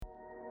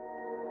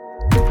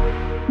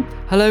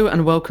Hello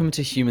and welcome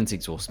to Humans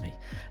Exhaust Me,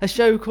 a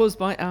show caused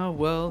by our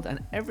world and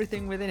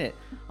everything within it.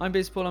 I'm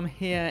Biz Paul, I'm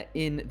here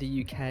in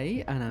the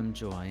UK and I'm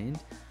joined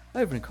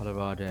over in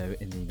Colorado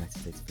in the United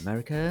States of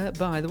America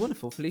by the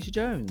wonderful Felicia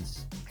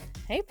Jones.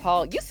 Hey,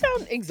 Paul, you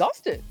sound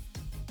exhausted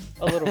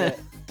a little bit.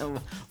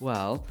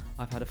 Well,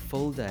 I've had a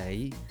full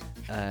day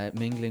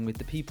mingling with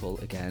the people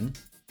again.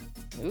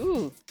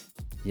 Ooh,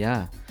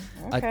 Yeah.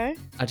 okay.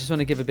 I just want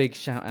to give a big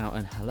shout out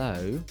and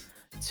hello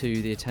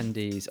to the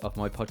attendees of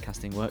my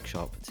podcasting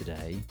workshop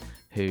today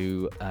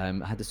who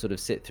had to sort of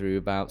sit through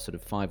about sort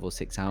of 5 or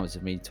 6 hours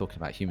of me talking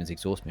about Humans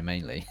Exhaust Me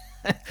mainly.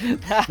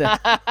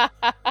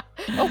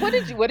 Oh, what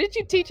did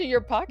you teach in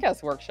your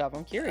podcast workshop?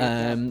 I'm curious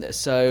now.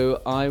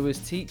 So I was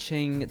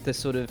teaching the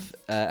sort of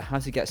how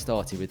to get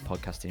started with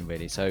podcasting,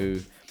 really. So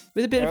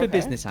with a bit of a Okay.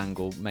 business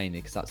angle mainly,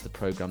 because that's the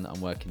program that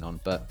I'm working on.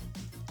 But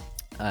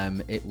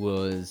it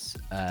was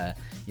how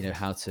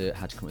to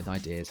come up with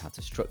ideas, how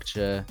to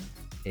structure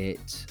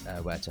it,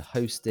 where to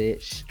host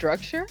it.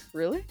 Structure?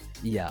 Really?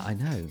 Yeah, I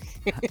know.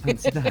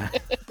 Fancy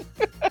that.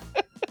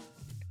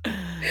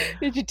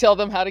 Did you tell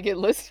them how to get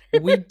listeners?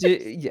 We do,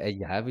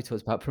 yeah. We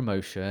talked about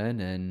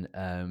promotion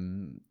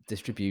and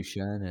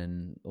distribution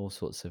and all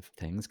sorts of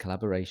things,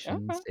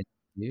 collaborations, Okay,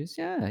 interviews.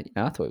 Yeah,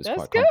 I thought it was that's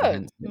quite good.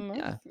 comprehensive.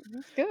 Yeah,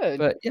 That's good.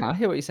 but yeah, I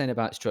hear what you're saying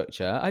about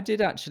structure. I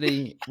did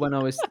actually, when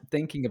I was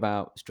thinking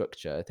about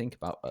structure, think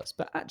about us.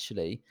 But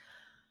actually,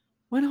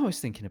 when I was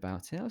thinking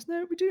about it, I was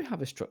no, we do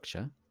have a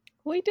structure.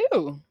 We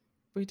do.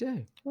 We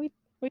do. We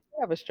do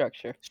have a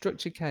structure.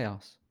 Structured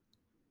chaos.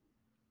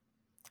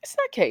 It's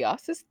not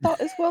chaos. It's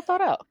well thought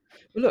out.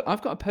 Well, look,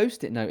 I've got a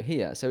post-it note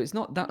here, so it's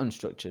not that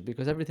unstructured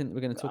because everything that we're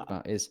going to talk Uh,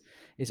 about is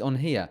on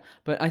here.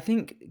 But I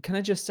think, can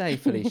I just say,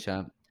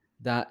 Felicia,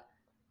 that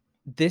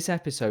this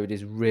episode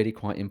is really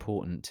quite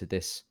important to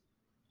this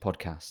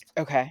podcast.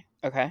 Okay.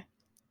 Okay.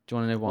 Do you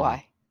want to know why?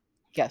 Why?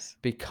 Yes.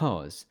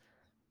 Because,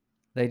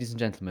 ladies and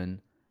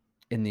gentlemen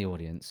in the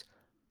audience,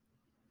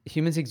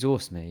 Humans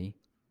Exhaust Me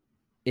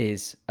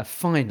is a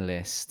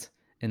finalist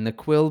in the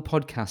Quill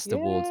Podcast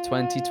Awards Yay.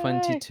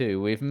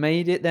 2022. We've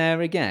made it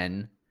there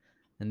again,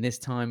 and this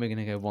time we're going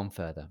to go one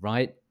further,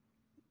 right?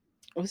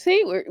 Well,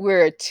 see,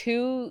 we're a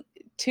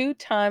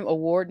two-time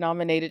award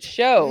nominated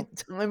show.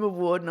 Two-time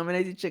award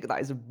nominated chick.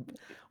 That is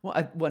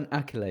one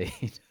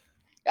accolade.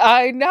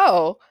 I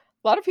know.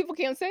 A lot of people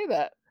can't say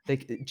that. Do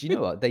you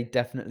know what? They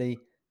definitely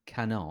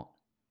cannot.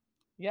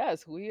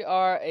 Yes, we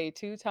are a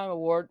two-time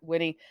award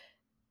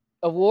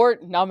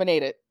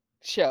nominated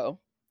show,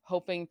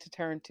 hoping to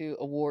turn to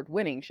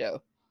award-winning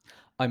show.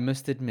 I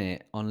must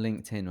admit, on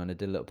LinkedIn, when I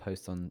did a little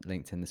post on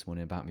LinkedIn this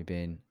morning about me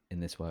being in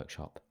this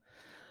workshop,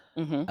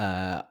 Mm-hmm.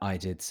 I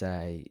did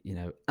say,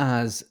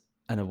 as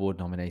an award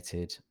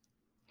nominated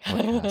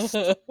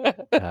podcast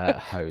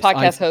host,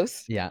 Podcast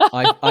host. yeah,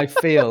 I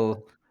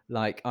feel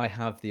like I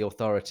have the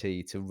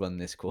authority to run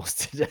this course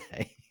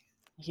today.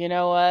 You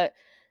know what?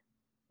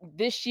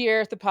 This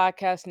year the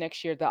podcast,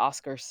 next year the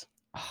Oscars.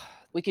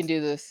 We can do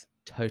this.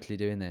 Totally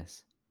doing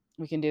this.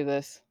 We can do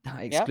this.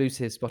 That Yep.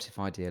 exclusive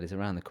Spotify deal is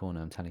around the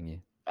corner, I'm telling you.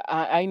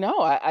 I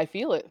know. I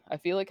feel it. I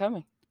feel it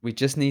coming. We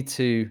just need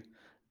to,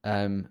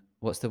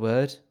 what's the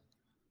word?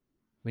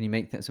 When you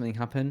make something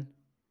happen?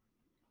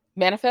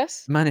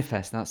 Manifest?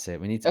 Manifest, that's it.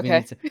 We need to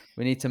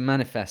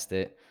manifest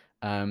it.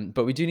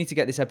 But we do need to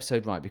get this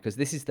episode right because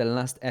this is the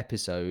last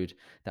episode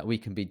that we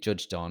can be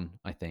judged on,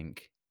 I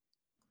think.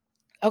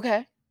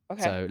 Okay.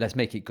 Okay. So let's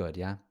make it good,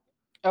 yeah?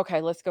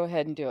 Okay, let's go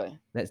ahead and do it.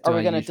 Let's do Are our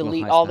we going to usual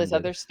delete high all this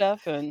standard. other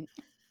stuff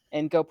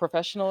and go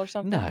professional or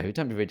something? No,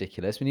 don't be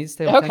ridiculous. We need to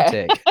stay Okay.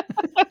 authentic.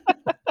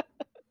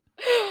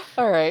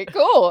 All right,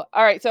 cool.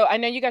 All right, so I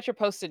know you got your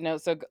Post-it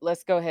notes, so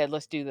let's go ahead.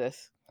 Let's do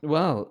this.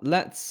 Well,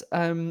 let's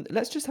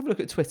just have a look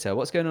at Twitter.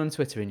 What's going on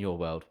Twitter in your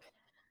world?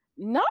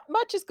 Not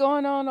much is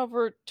going on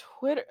over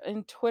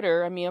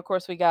Twitter. I mean, of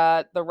course, we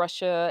got the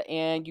Russia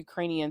and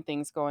Ukrainian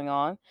things going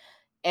on.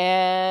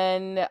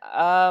 And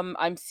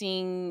I'm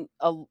seeing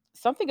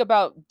something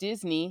about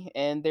Disney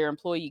and their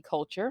employee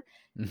culture.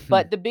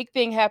 But the big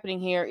thing happening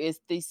here is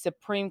the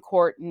Supreme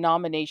Court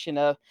nomination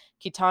of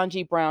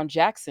Ketanji Brown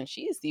Jackson.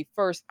 She is the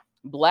first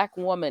Black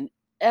woman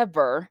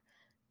ever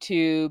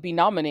to be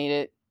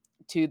nominated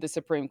to the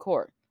Supreme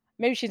Court.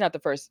 Maybe she's not the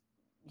first,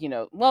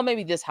 well,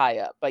 maybe this high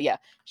up, but yeah,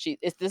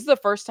 this is the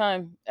first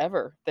time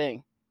ever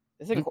thing.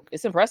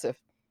 It's impressive.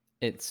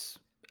 It's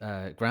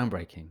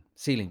groundbreaking,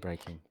 ceiling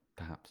breaking,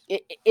 perhaps.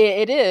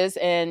 It is,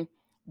 and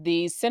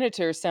the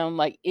senators sound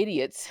like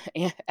idiots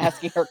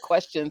asking her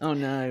questions. Oh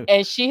no!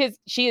 And she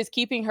is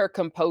keeping her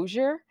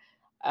composure.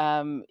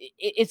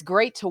 It's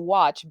great to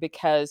watch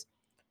because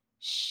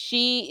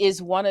she is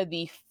one of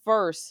the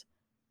first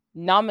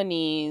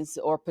nominees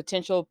or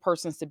potential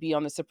persons to be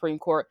on the Supreme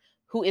Court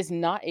who is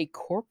not a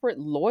corporate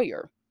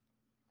lawyer.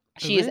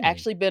 She has Really?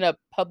 actually been a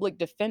public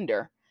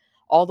defender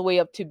all the way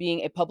up to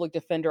being a public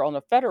defender on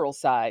the federal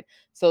side.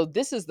 So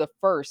this is the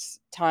first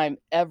time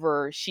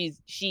ever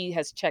she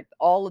has checked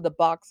all of the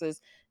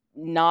boxes,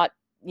 not,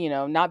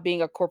 not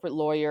being a corporate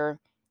lawyer,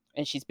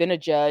 and she's been a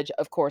judge,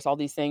 of course, all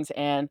these things.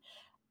 And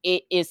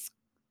it is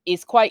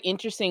it's quite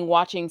interesting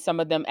watching some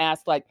of them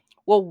ask, like,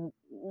 "Well,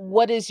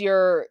 what is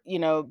your,"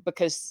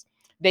 because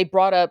they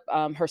brought up,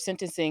 her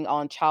sentencing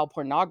on child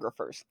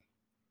pornographers,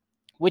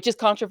 which is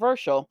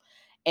controversial,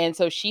 and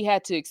so she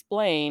had to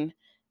explain,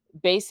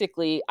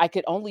 basically, "I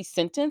could only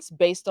sentence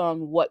based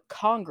on what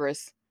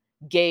Congress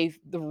gave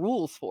the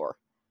rules for."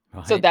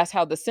 So Right. that's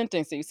how the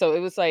sentencing, so it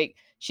was like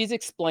she's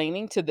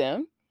explaining to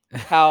them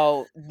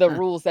how the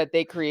rules that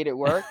they created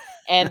work,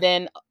 and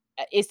then,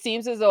 it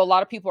seems as though a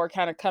lot of people are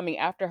kinda coming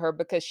after her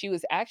because she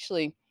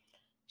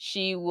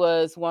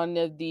was one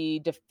of the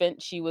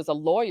defense she was a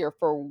lawyer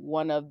for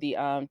one of the,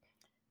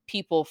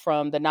 people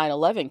from the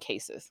 9/11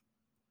 cases.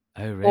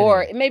 Oh, Or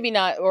really? maybe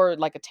not, or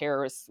like a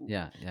terrorist,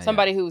 Yeah, yeah, yeah.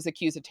 somebody who was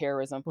accused of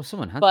terrorism. Well,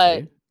 someone had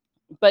But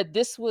to.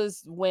 this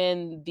was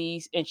when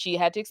these, and she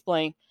had to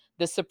explain,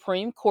 the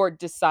Supreme Court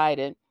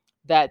decided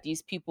that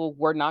these people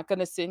were not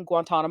gonna sit in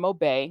Guantanamo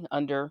Bay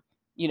under,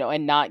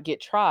 and not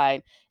get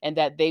tried, and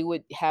that they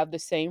would have the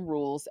same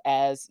rules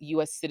as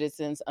US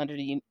citizens under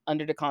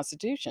the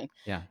Constitution.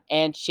 Yeah.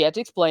 And she had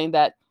to explain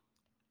that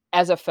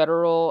as a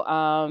federal,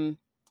 uh,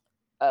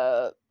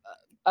 uh,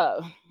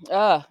 uh,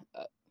 uh,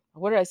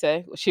 what did I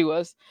say? She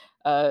was,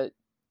 uh,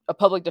 a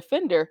public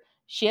defender.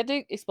 She had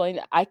to explain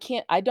that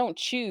I don't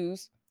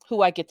choose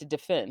who I get to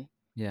defend.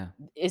 Yeah.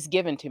 It's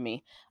given to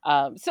me.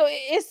 So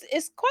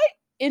it's quite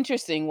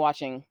interesting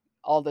watching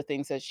all the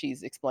things that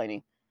she's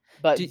explaining,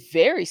 but Do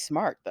very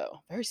smart though,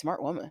 very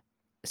smart woman.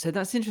 So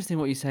that's interesting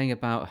what you're saying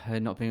about her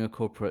not being a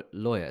corporate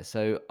lawyer.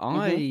 So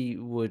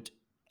Mhm.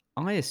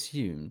 I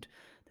assumed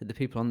that the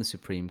people on the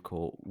Supreme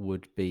Court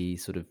would be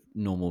sort of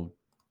normal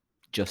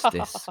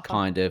justice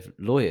kind of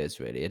lawyers,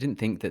 really. I didn't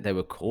think that they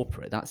were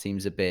corporate. That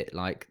seems a bit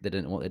like they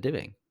don't know what they're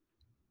doing.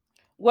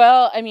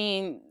 Well, I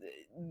mean,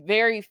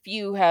 very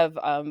few have,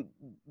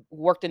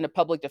 worked in the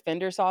public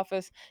defender's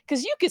office,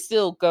 because you could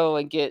still go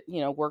and get,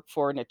 work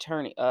for an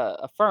attorney,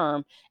 a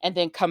firm, and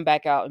then come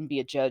back out and be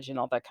a judge and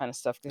all that kind of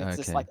stuff. 'Cause it's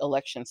just like Okay.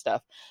 election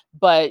stuff.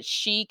 But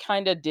she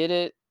kind of did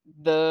it.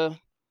 The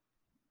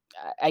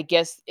I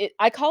guess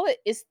I call it.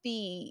 It's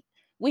the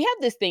We have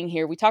this thing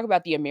here. We talk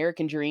about the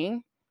American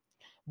dream,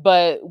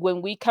 but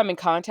when we come in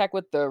contact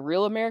with the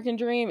real American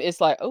dream,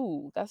 it's like,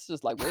 oh, that's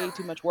just like way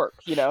too much work,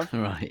 you know.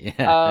 Right.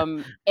 Yeah.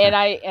 And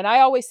I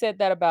always said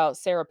that about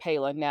Sarah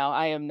Palin. Now,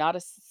 I am not a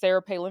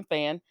Sarah Palin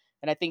fan,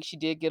 and I think she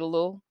did get a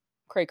little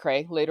cray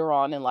cray later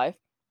on in life.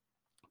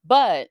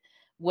 But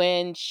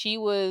when she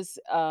was,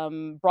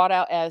 brought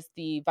out as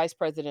the vice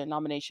president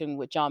nomination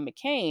with John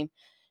McCain,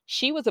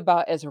 she was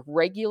about as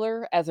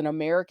regular as an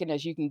American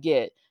as you can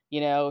get.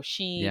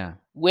 She Yeah.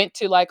 went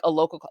to like a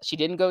she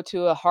didn't go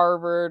to a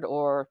Harvard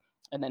or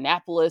an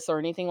Annapolis or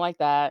anything like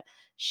that.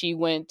 She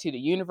went to the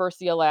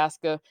University of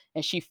Alaska,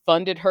 and she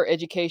funded her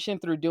education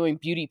through doing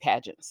beauty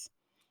pageants.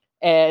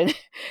 And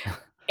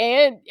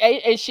and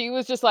she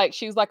was just like,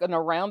 she was like an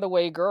around the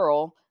way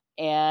girl,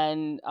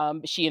 and,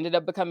 she ended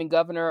up becoming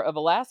governor of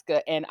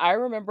Alaska, and I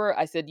remember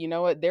I said, "You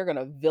know what? They're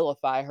gonna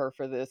vilify her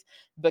for this,"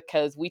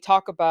 because we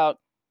talk about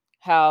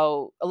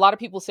how a lot of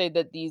people say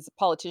that these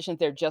politicians,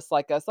 they're just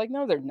like us. Like,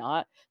 no, they're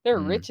not. They're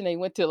Mm. rich and they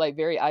went to, like,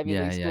 very Ivy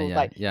Yeah. League Yeah. schools. Yeah.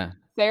 Like, Yeah.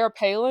 Sarah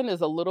Palin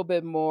is a little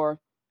bit more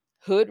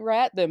hood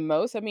rat than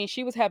most. I mean,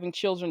 she was having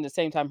children the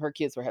same time her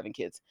kids were having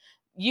kids.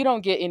 You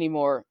don't get any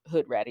more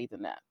hood ratty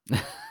than that.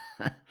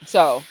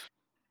 So,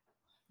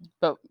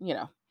 but,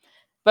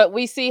 but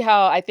we see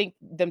how I think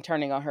them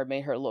turning on her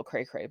made her a little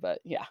cray cray,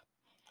 but yeah.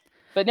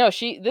 But no,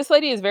 this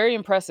lady is very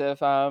impressive.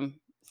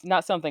 It's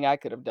not something I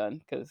could have done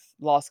because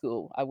law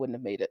school, I wouldn't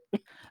have made it.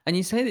 And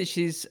you say that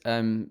she's,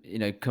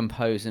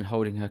 composed and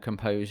holding her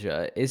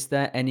composure. Is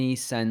there any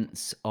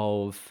sense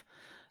of,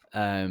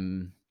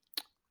 um,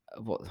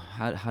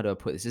 how do I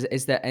put this?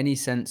 Is there any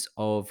sense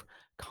of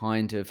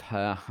kind of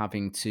her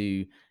having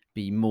to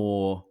be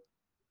more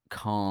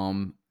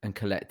calm and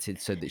collected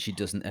so that she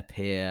doesn't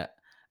appear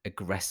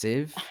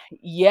aggressive?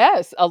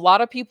 Yes, a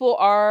lot of people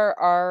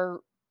are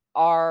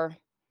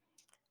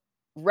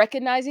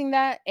recognizing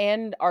that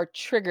and are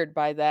triggered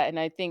by that, and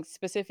I think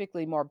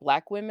specifically more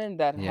Black women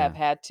that have Yeah,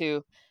 had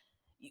to,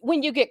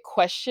 when you get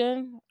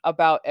questioned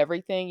about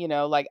everything,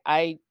 like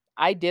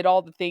I did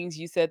all the things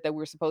you said that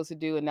we're supposed to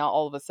do, and now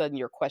all of a sudden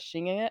you're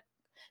questioning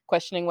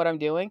what I'm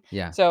doing.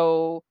 yeah,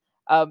 So,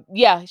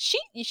 yeah,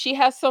 she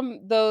has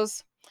some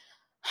those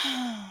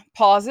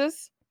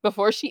pauses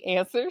before she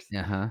answers,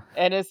 uh-huh,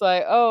 and it's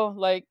like, oh,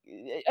 like,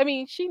 I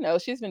mean, she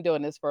knows she's been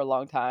doing this for a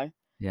long time,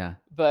 yeah.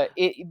 but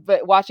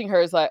watching her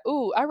is like,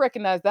 ooh, I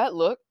recognize that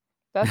look.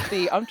 That's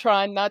the I'm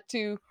trying not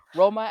to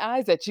roll my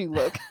eyes at you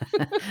look.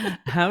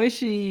 How is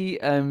she,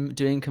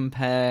 doing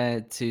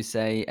compared to,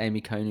 say,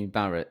 Amy Coney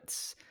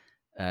Barrett's,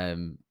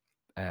 um,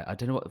 I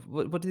don't know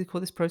what do they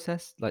call this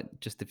process? Like,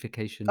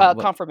 justification what?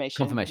 Confirmation,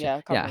 Confirmation.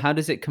 yeah, Yeah, how confirmation.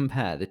 does it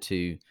compare, the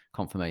 2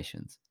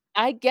 confirmations?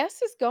 I guess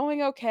it's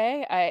going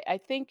okay. I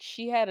think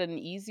she had an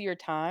easier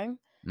time,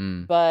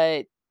 Mm,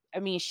 but I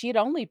mean, she had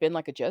only been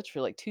like a judge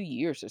for like 2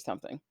 years or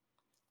something.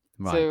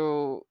 right.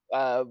 So,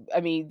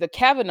 I mean, the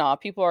Kavanaugh,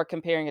 people are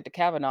comparing it to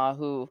Kavanaugh,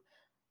 who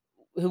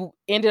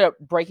ended up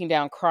breaking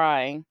down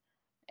crying,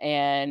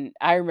 And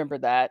I remember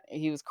that.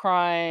 He was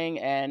crying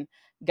and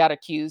got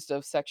accused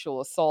of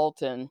sexual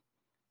assault and,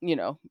 you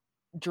know,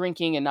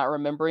 drinking and not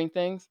remembering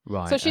things. So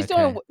Right. she's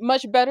doing Okay.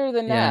 much better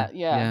than Yeah. that.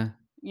 Yeah.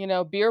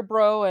 Yeah. Beer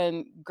bro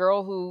and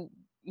girl who,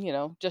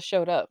 just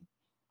showed up.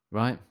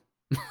 Right.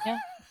 Yeah.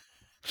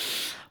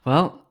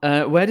 Well,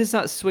 where does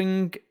that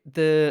swing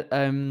the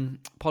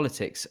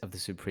politics of the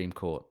Supreme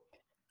Court?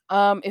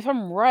 If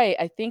I'm right,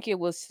 I think it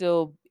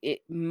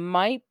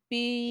might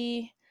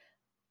be,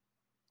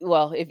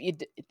 well, if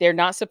they're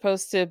not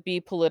supposed to be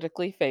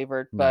politically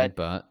favored, No, but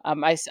but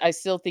I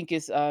still think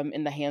it's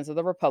in the hands of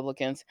the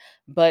Republicans.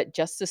 But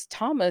Justice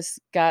Thomas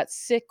got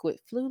sick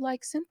with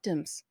flu-like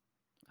symptoms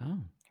oh,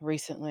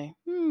 recently.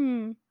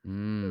 mm.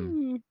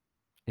 Hmm,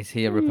 Is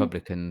he a hmm.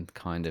 Republican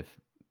kind of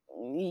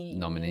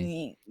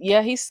nominee?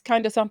 Yeah, he's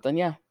kind of something.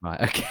 Yeah.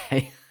 Right.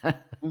 Okay.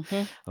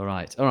 Hmm. All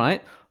right. All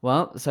right.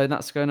 Well, so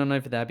that's going on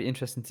over there. Be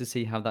interesting to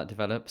see how that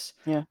develops.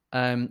 Yeah.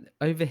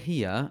 Over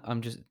here,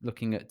 I'm just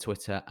looking at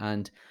Twitter,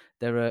 and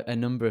there are a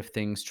number of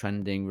things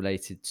trending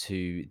related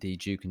to the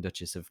Duke and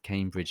Duchess of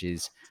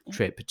Cambridge's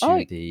trip Oh,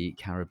 to the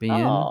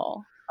Caribbean.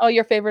 oh,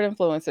 your favorite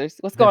influencers.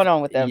 What's going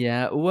on with them?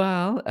 Yeah,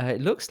 well, it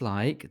looks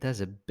like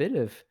there's a bit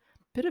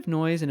of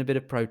noise and a bit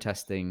of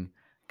protesting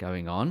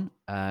going on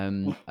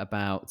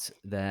about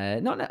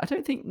their not. I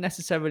don't think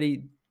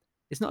necessarily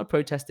it's not a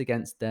protest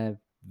against their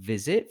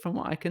visit, from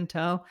what I can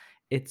tell.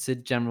 It's a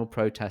general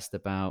protest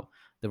about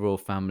the royal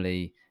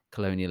family,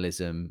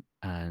 colonialism,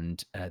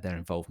 and their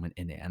involvement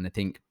in it. And I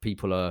think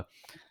people are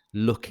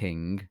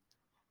looking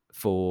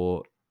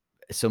for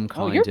some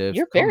Oh, kind of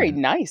you're very comment.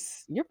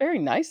 nice. You're very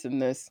nice in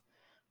this,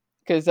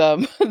 because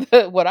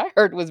what I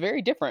heard was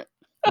very different.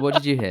 What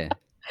did you hear?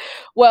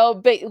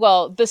 Well,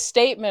 the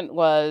statement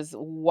was,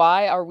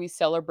 "Why are we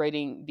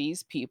celebrating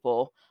these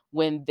people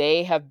when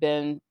they have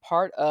been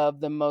part of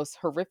the most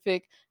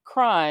horrific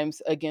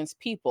crimes against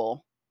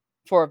people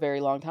for a very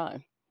long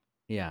time?"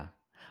 Yeah.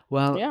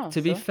 Well, Yeah,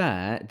 to be so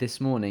fair, this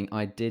morning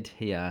I did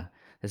hear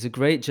there's a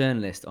great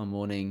journalist on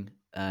morning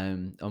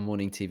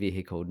TV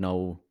here called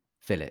Noel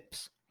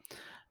Phillips,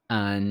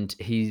 and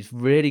he's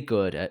really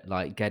good at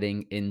like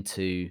getting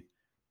into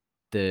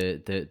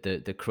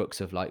the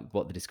crux of like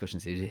what the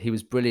discussions is. He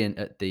was brilliant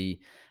at the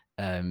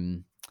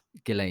um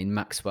Ghislaine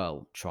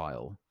Maxwell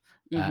trial,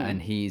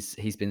 and mhm.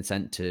 he's been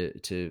sent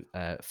to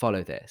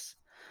follow this.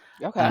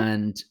 Okay.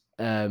 And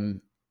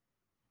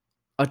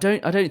I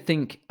don't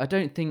think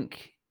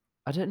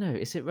I don't know.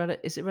 Is it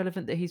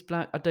relevant that he's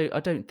black? I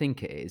don't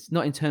think it is.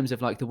 Not in terms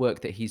of like the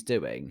work that he's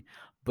doing,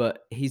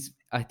 but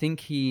I think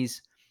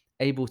he's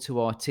able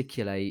to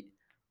articulate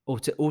or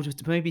to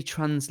maybe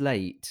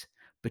translate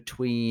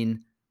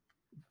between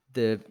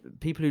the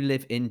people who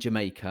live in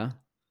Jamaica,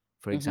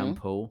 for Mhm.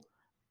 example,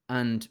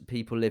 and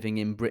people living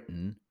in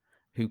Britain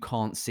who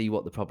can't see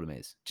what the problem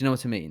is. Do you know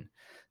what I mean?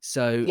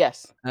 So,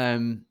 Yes.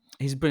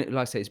 he's brilliant.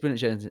 Like I say, he's a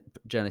brilliant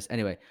journalist.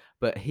 Anyway,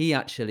 but he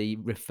actually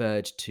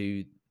referred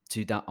to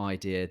that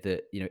idea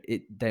that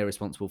they're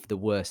responsible for the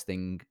worst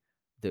thing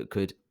that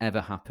could ever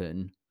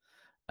happen,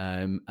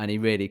 and he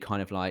really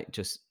kind of like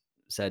just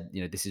said,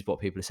 this is what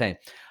people are saying.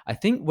 I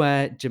think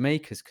where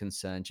Jamaica's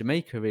concerned,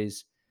 Jamaica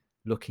is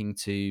looking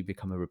to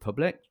become a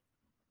republic,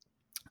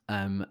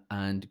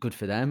 and good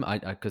for them. I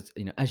because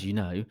as you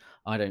know,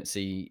 I don't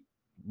see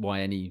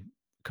why any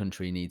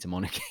country needs a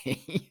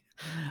monarchy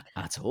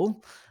at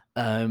all.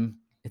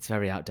 It's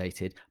very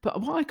outdated. But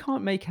what I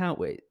can't make out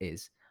with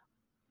is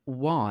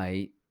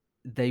why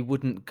they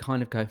wouldn't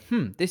kind of go,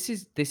 this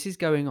is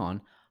going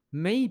on.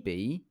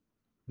 Maybe,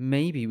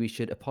 maybe we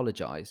should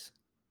apologize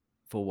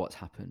for what's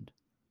happened.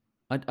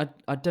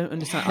 I don't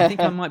understand. I think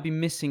I might be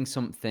missing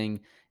something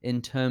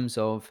in terms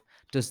of,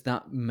 does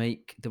that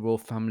make the royal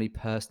family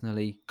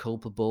personally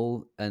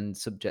culpable and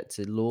subject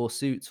to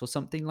lawsuits or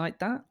something like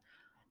that?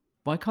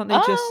 Why Um,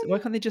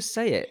 can't they just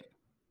say it?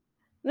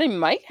 they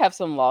might have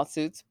some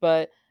lawsuits,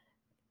 but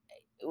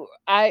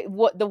I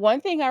what the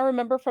one thing I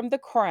remember from The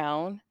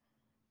Crown,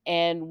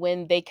 and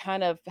when they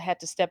kind of had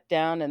to step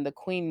down and the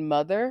Queen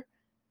Mother,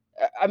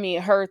 I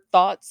mean, her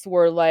thoughts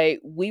were like,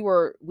 "We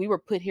were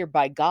put here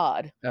by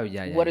God. Oh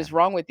yeah, yeah, What yeah. is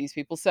wrong with these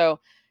people?" So,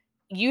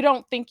 you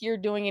don't think you're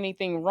doing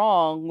anything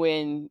wrong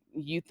when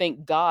you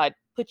think God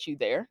put you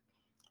there.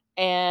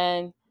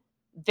 And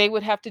they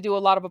would have to do a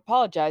lot of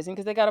apologizing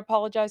because they gotta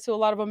apologize to a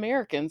lot of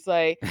Americans,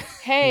 like, Yeah, I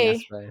 "Hey,"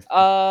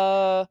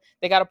 suppose.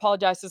 they gotta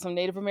apologize to some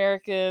Native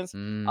Americans, a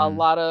Mm,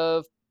 lot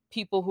of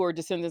people who are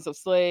descendants of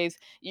slaves.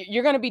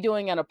 You're gonna be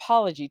doing an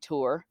apology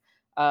tour,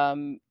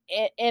 and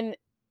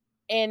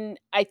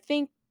I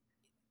think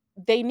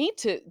they need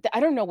to I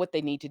don't know what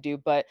they need to do,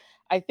 but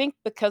I think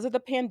because of the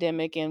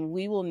pandemic, and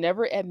we will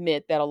never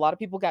admit that a lot of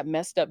people got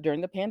messed up during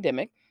the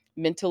pandemic,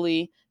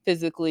 mentally,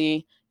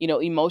 physically,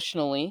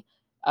 emotionally.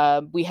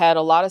 We had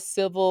a lot of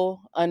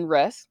civil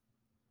unrest,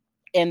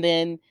 and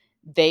then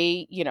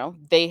they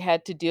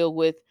had to deal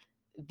with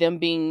them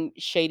being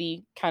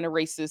shady, kind of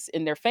racist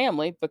in their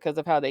family because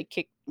of how they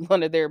kicked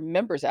one of their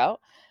members out.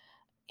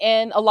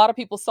 And a lot of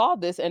people saw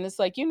this, and it's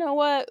like, you know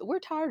what? We're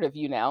tired of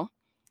you now.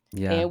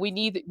 Yeah. and we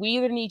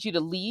either need you to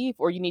leave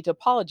or you need to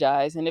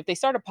apologize. And if they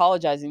start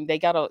apologizing, they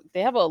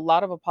have a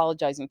lot of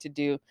apologizing to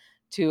do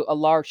to a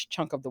large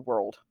chunk of the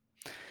world.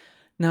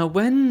 Now,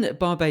 when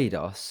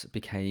Barbados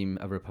became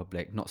a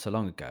republic not so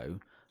long ago,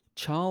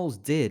 Charles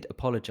did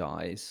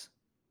apologize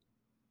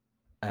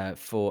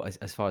for,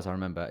 as far as I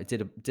remember, it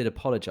did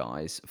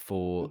apologize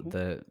for Hmm.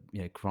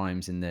 the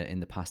crimes in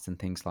the past and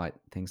things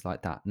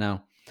like that.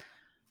 Now,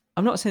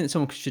 I'm not saying that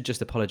someone should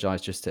just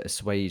apologize just to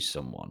assuage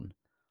someone,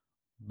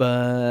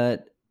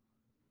 but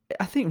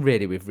I think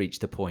really we've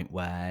reached the point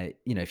where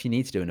if you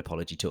need to do an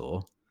apology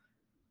tour,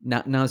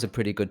 now's a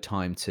pretty good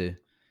time to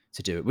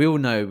do it. We all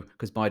know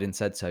because Biden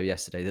said so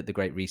yesterday that the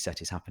Great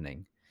Reset is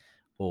happening,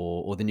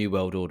 or the New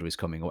World Order is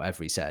coming, or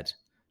whatever he said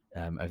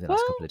over the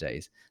last couple Well, of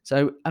days.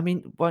 So I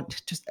mean,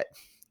 what just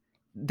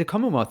the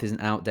Commonwealth is an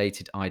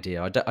outdated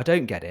idea. I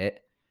don't get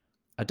it.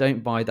 I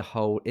don't buy the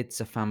whole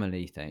 "it's a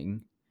family"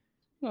 thing.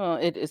 well,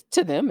 it is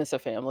to them, it's a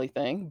family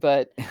thing,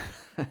 but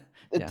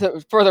Yeah.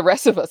 for the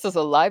rest of us, it's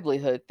a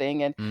livelihood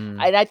thing. And Mm,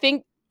 I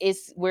think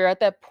we're at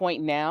that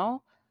point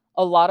now.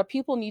 A lot of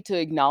people need to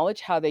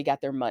acknowledge how they got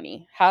their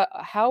money.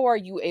 How are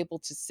you able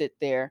to sit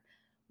there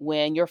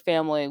when your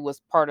family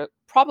was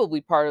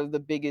probably part of the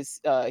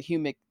biggest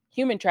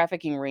human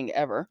trafficking ring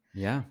ever?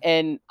 yeah.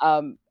 And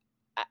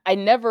I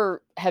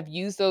never have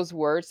used those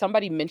words.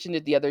 Somebody mentioned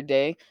it the other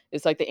day.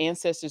 It's like the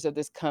ancestors of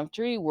this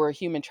country were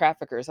human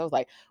traffickers. I was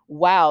like,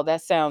 wow,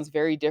 that sounds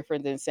very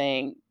different than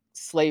saying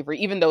slavery,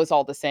 even though it's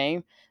all the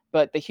same.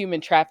 But the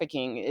human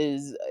trafficking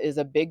is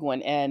a big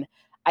one. And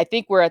I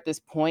think we're at this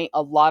point,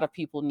 a lot of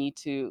people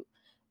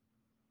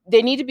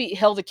they need to be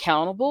held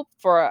accountable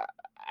for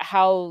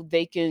how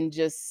they can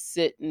just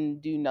sit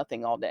and do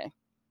nothing all day.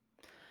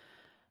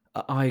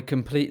 I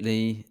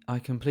completely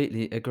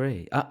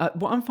agree.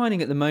 What I'm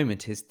finding at the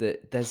moment is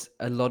that there's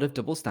a lot of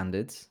double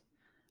standards,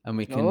 and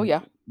Oh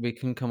yeah. we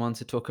can come on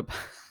to talk about,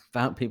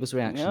 about people's Oh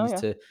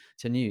reactions yeah.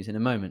 to news in a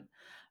moment.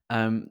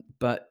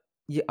 But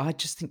yeah, I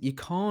just think you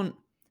can't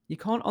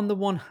on the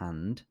one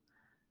hand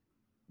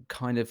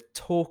kind of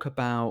talk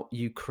about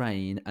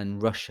Ukraine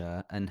and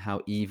Russia and how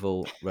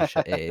evil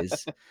Russia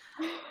is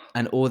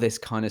and all this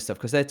kind of stuff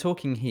because they're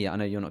talking here. I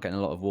know you're not getting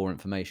a lot of war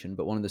information,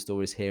 but one of the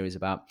stories here is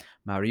about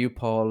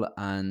Mariupol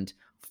and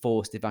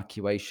forced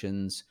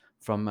evacuations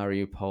from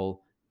Mariupol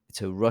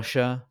to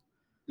Russia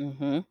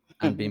Mhm.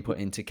 and being put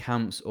into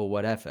camps or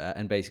whatever,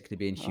 and basically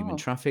being human Oh.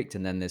 trafficked.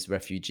 And then there's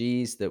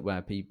refugees that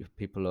where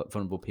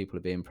vulnerable people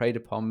are being preyed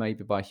upon,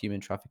 maybe by human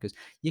traffickers.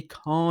 You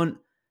can't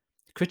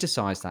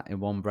criticize that in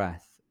one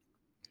breath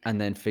and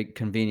then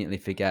conveniently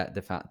forget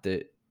the fact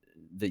that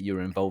you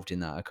were involved in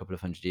that a couple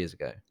of 100 years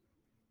ago.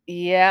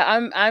 Yeah,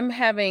 I'm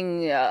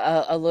having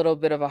a little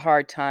bit of a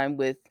hard time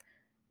w-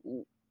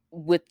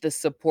 with the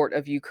support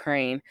of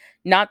Ukraine.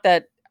 Not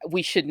that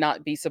we should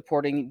not be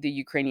supporting the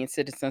Ukrainian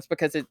citizens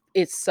because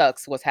it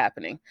sucks what's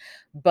happening,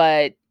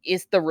 but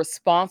it's the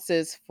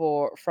responses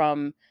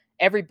from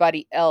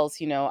everybody else.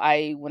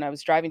 I when I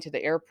was driving to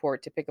the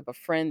airport to pick up a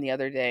friend the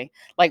other day,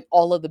 like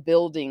all of the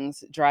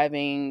buildings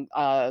driving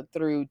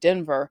through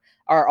Denver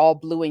are all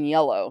blue and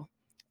yellow,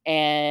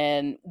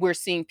 and we're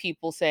seeing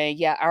people saying,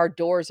 "Yeah, our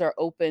doors are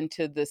open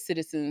to the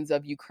citizens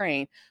of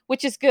Ukraine,"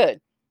 which is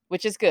good,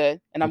 which is good.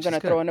 And I'm Which going is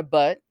to good. throw in a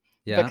but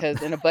Yeah.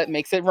 because in a but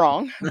makes it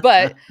wrong.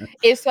 But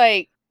it's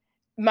like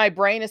my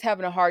brain is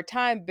having a hard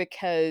time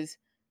because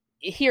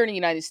here in the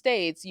United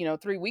States,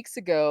 3 weeks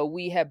ago,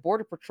 we had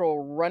border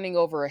patrol running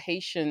over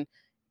Haitian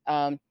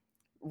um,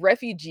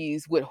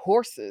 refugees with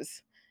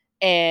horses,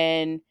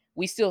 and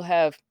we still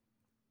have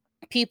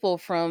people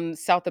from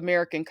South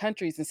American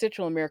countries and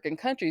Central American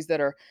countries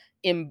that are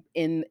in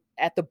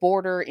at the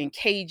border in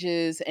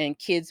cages and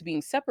kids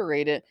being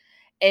separated,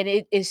 and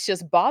it's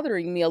just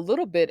bothering me a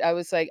little bit. I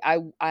was like,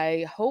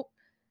 I hope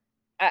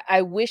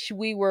I wish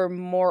we were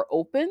more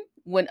open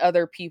when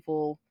other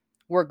people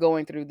were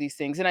going through these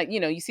things. And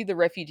you see the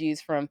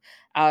refugees from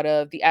out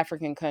of the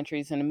African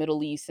countries and the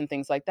Middle East and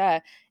things like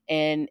that,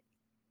 and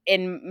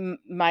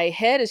my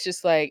head is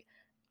just like,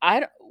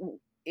 I don't.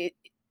 It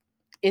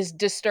is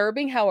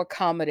disturbing how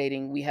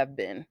accommodating we have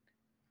been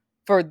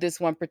for this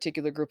one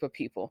particular group of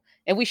people.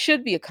 And we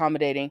should be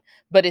accommodating,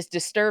 but it's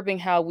disturbing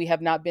how we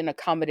have not been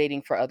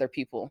accommodating for other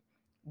people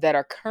that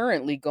are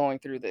currently going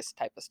through this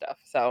type of stuff.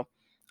 So,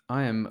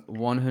 I am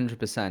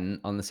 100%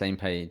 on the same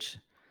page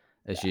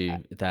as you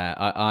there.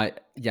 I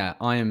yeah,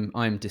 I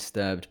am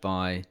disturbed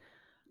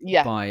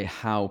yeah. by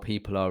how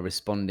people are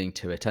responding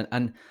to it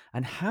and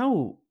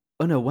how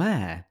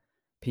unaware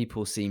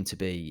people seem to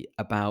be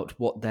about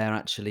what they're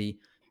actually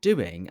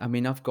doing. I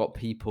mean, I've got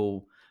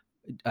people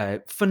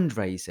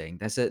fundraising.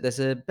 There's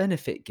a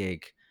benefit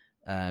gig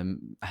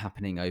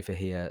happening over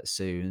here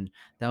soon.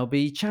 There'll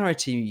be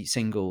charity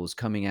singles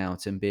coming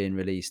out and being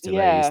released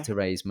Yeah. to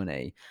raise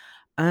money.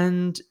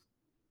 And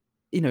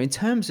in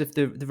terms of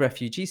the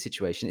refugee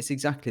situation, it's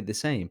exactly the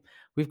same.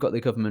 We've got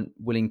the government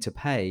willing to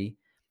pay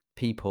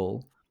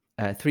people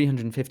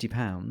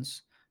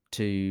 £350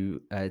 to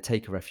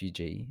take a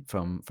refugee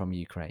from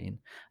Ukraine,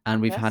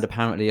 and we've had Yes.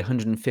 apparently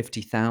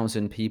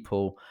 150,000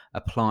 people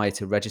apply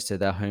to register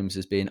their homes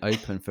as being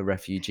open for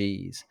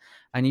refugees.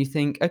 And you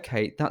think,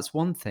 okay, that's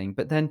one thing,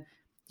 but then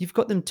you've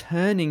got them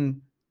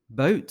turning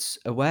boats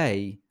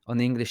away on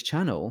the English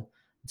Channel,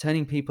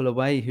 turning people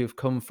away who've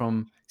come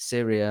from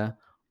Syria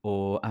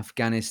or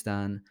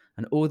Afghanistan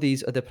and all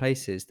these other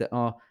places that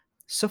are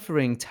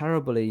suffering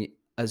terribly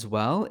as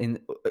well in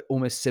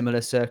almost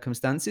similar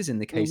circumstances. In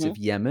the case Mhm. of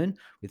Yemen,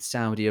 with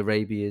Saudi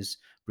Arabia's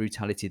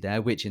brutality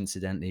there, which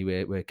incidentally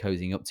we're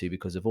cozying up to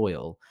because of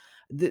oil.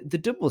 The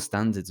double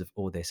standards of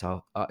all this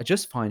are I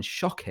just find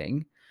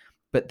shocking,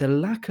 but the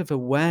lack of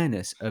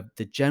awareness of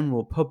the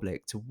general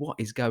public to what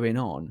is going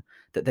on,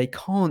 that they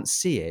can't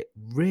see it,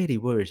 really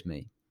worries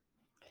me.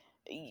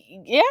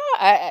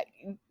 Yeah,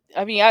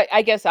 I mean,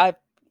 I guess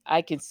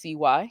I can see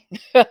why,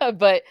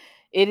 but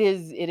it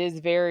is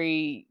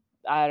very,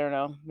 I don't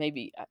know,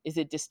 maybe is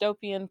it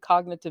dystopian,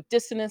 cognitive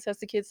dissonance, as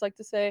the kids like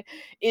to say.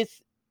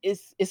 It's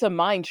it's a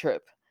mind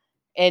trip,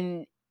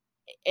 and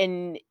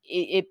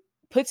it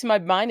puts my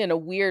mind in a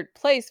weird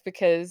place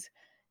because,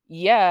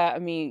 yeah, I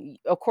mean,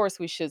 of course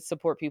we should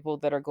support people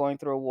that are going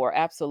through a war,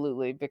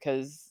 absolutely,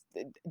 because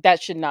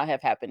that should not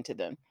have happened to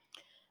them.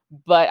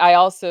 But I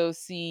also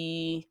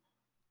see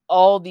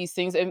all these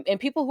things, and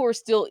people who are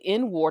still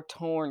in war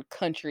torn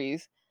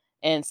countries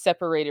and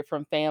separated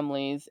from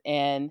families.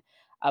 And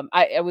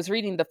I was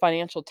reading the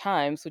Financial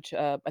Times, which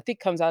I think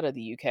comes out of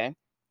the UK,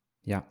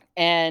 Yeah.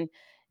 and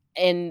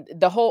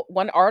the whole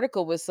one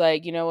article was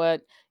like, you know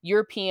what,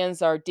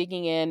 Europeans are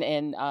digging in,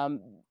 and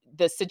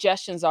the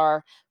suggestions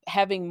are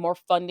having more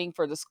funding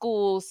for the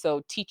schools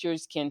so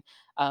teachers can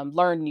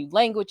learn new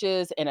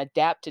languages and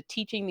adapt to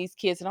teaching these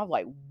kids. And I'm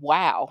like,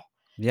 wow,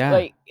 Yeah.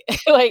 like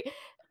like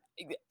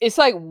it's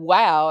like,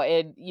 wow.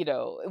 And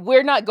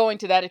we're not going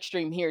to that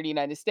extreme here in the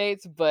United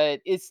States, but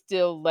it's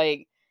still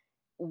like,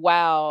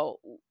 wow.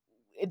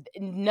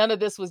 None of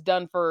this was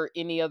done for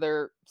any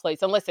other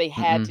place unless they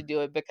had to Mm-mm. do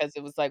it because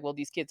it was like, well,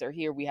 these kids are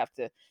here, we have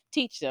to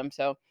teach them.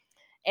 So,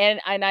 and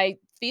I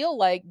feel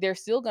like they're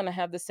still going to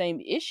have the same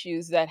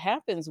issues that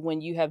happens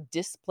when you have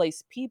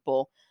displaced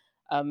people.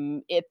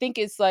 I think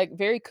it's like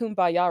very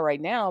kumbaya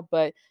right now,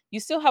 but you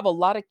still have a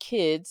lot of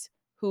kids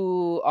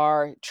who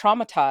are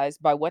traumatized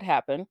by what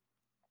happened,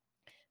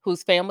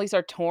 whose families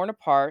are torn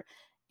apart.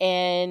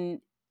 And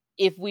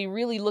if we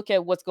really look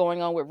at what's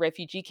going on with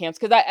refugee camps,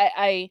 because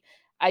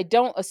I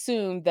don't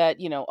assume that,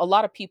 a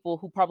lot of people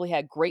who probably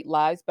had great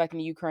lives back in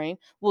the Ukraine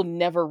will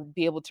never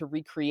be able to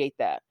recreate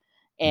that.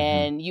 Hmm.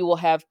 And you will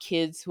have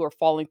kids who are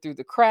falling through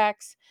the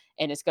cracks,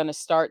 and it's going to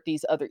start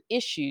these other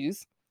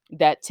issues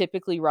that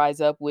typically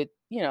rise up with,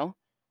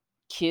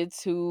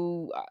 kids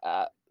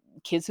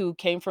who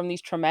came from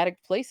these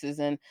traumatic places.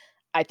 And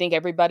I think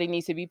everybody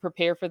needs to be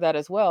prepared for that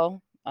as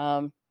well.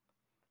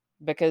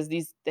 Because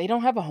they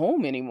don't have a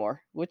home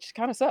anymore, which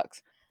kinda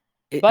sucks.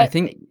 I But,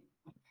 think.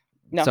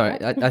 no, go Sorry,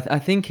 ahead. I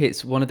think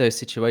it's one of those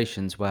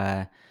situations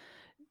where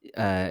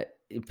uh,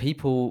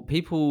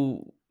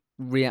 people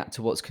react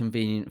to what's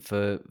convenient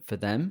for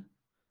them.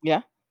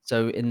 Yeah.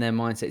 So in their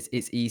mindset,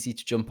 it's easy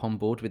to jump on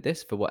board with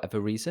this for whatever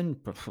reason,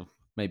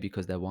 maybe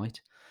because they're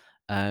white.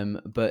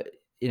 But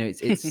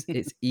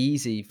it's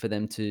easy for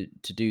them to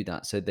do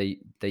that, so they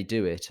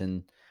do it,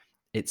 and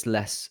it's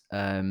less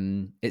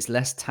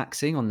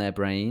taxing on their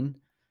brain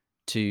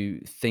to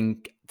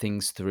think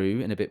things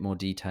through in a bit more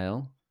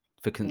detail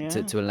Yeah.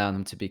 to allow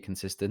them to be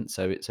consistent,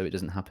 so it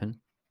doesn't happen.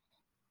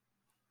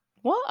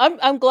 Well,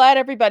 I'm glad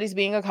everybody's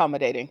being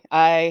accommodating.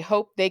 I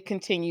hope they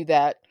continue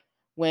that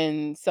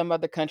when some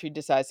other country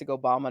decides to go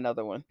bomb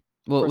another one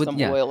Well, for with some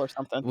yeah, oil or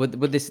something.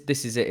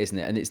 this is it, isn't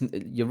it?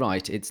 And you're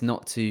right. It's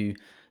not to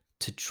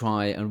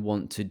try and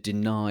want to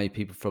deny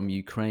people from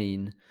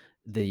Ukraine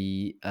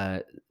the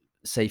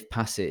safe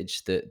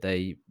passage that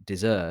they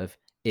deserve.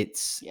 Yeah.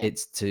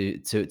 It's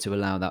to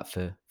allow that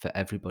for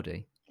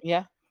everybody.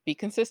 Yeah. Be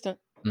consistent.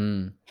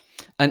 Mm.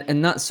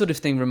 And that sort of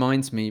thing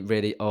reminds me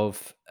really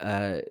of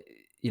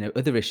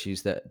other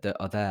issues that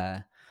are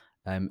there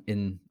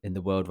in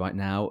the world right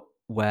now,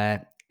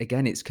 where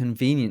again it's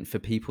convenient for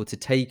people to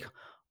take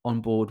on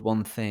board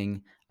one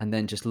thing and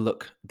then just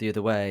look the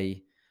other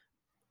way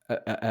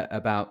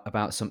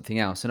about something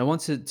else. And I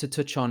wanted to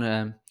touch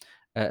on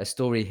a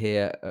story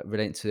here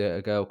relating to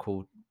a girl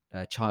called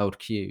Child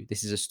Q.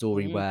 This is a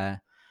story Mm.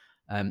 where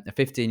a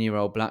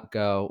 15-year-old black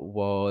girl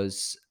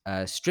was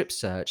strip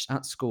searched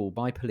at school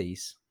by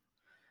police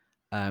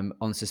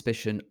on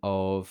suspicion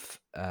of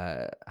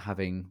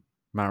having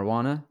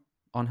marijuana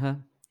on her.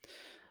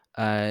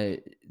 Uh,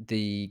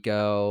 the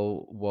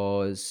girl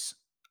was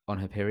on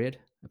her period,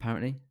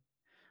 apparently.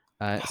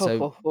 Ho, So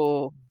ho,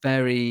 ho.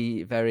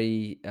 very,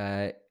 very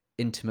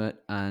intimate,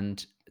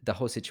 and the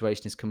whole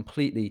situation is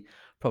completely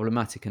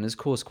problematic and has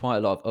caused quite a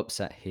lot of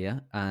upset here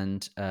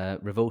and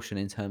revulsion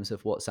in terms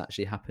of what's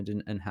actually happened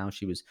and how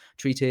she was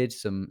treated.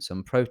 Some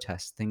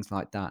protests, things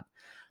like that.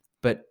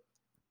 But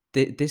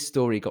this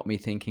story got me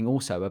thinking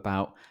also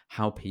about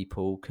how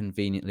people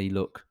conveniently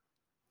look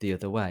the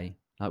other way.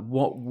 Like,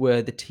 what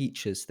were the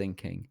teachers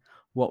thinking?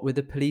 What were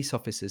the police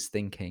officers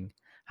thinking?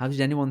 How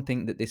did anyone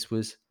think that this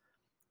was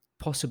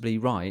possibly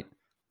right?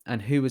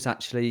 And who was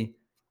actually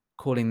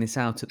calling this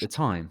out at the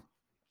time?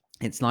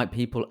 It's like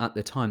people at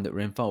the time that were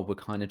involved were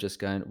kind of just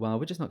going, well,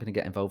 we're just not going to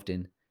get involved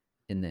in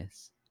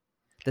this.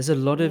 There's a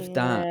lot of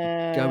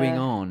that going Yeah.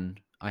 on,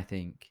 I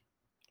think.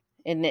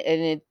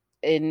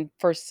 And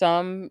for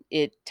some,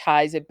 it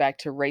ties it back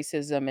to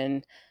racism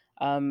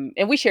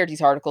and we shared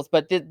these articles,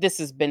 but this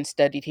has been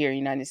studied here in the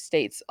United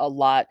States a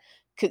lot.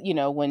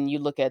 When you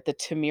look at the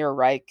Tamir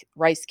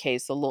Rice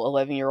case, a little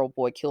 11-year-old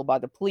boy killed by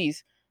the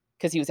police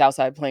because he was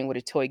outside playing with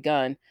a toy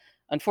gun.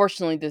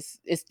 Unfortunately, this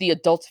is the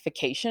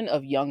adultification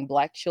of young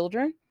black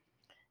children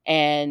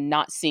and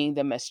not seeing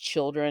them as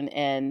children,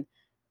 and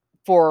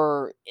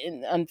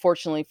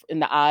unfortunately, in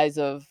the eyes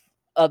of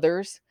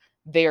others,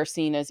 they are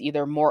seen as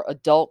either more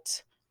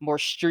adult, more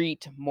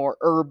street, more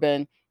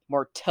urban,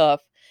 more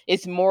tough.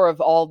 It's more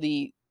of all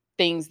the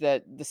things,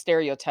 that the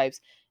stereotypes,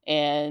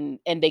 and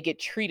they get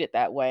treated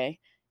that way.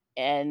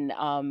 And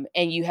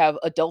you have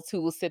adults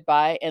who will sit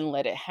by and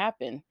let it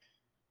happen.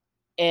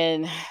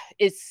 And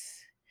it's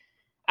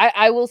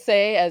I will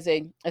say, as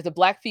a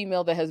black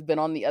female that has been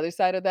on the other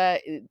side of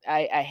that,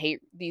 I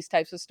hate these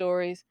types of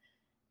stories,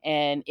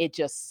 and it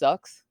just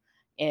sucks.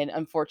 And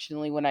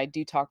unfortunately, when I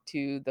do talk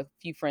to the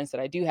few friends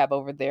that I do have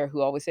over there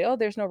who always say, "Oh,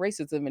 there's no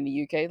racism in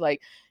the UK,"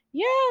 like,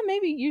 yeah,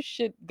 maybe you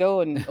should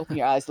go and open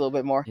your eyes a little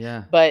bit more.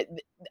 Yeah. But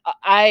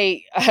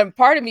I,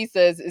 part of me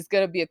says it's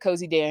going to be a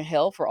cozy day in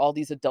hell for all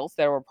these adults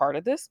that were part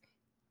of this.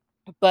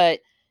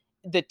 But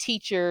the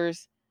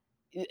teachers,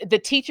 the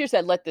teachers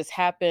that let this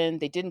happen,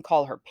 they didn't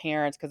call her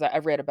parents, because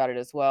I've read about it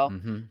as well.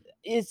 Hmm.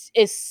 Is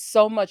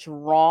so much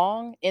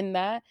wrong in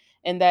that,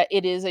 and that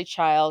it is a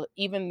child,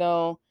 even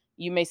though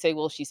you may say,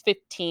 well, she's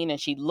 15 and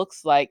she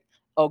looks like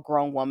a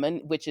grown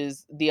woman, which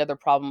is the other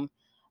problem.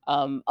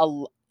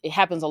 It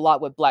happens a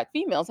lot with black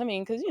females. I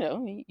mean, because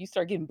you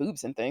start getting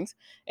boobs and things,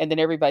 and then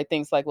everybody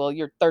thinks like, well,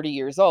 you're 30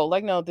 years old.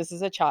 Like, no, this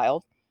is a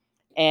child.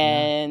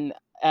 Yeah.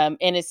 And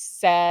it's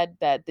sad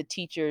that the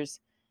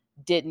teachers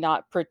did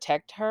not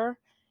protect her,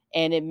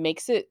 and it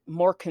makes it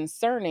more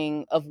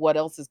concerning of what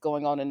else is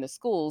going on in the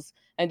schools.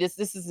 And this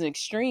is an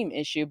extreme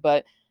issue,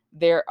 but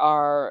there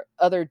are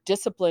other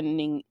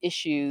disciplining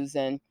issues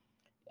and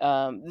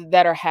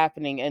that are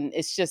happening, and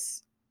it's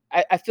just,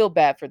 I feel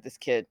bad for this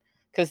kid,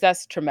 because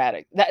that's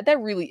traumatic. That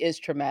really is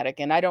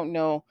traumatic, and I don't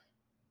know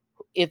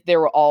if they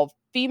were all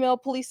female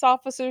police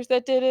officers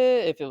that did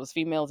it, if it was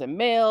females and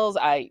males.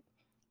 I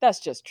That's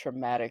just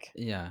traumatic.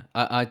 Yeah.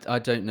 I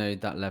don't know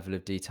that level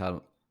of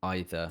detail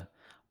either,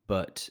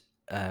 but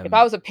If I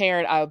um was a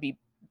parent, I'll be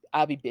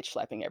bitch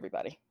slapping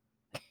everybody.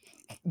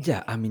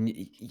 yeah, I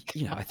mean,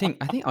 I think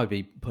I'd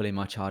be pulling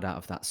my child out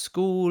of that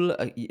school.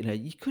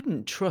 You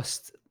couldn't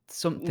trust No,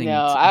 something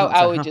not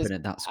I to would happen just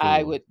at that I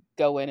school. would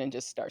go in and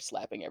just start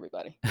slapping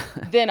everybody.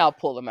 Then I'll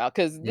pull them out,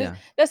 because Yeah,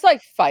 that's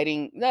like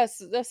fighting.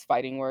 That's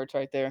fighting words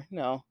right there.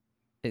 No.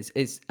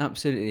 it's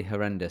absolutely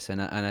horrendous,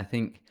 and I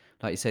think,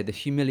 like you say, the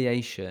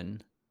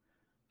humiliation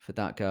for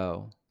that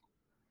girl,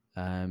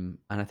 and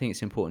I think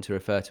it's important to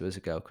refer to her as a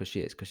girl because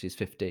she's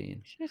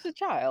 15. She's a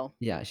child.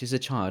 Yeah, she's a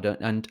child,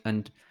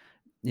 and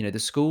the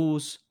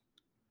schools,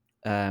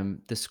 what's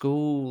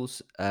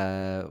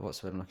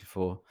the word I'm looking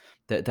for?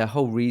 Their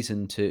whole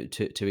reason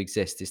to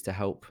exist is to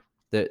help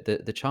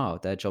the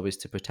child. Their job is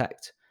to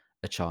protect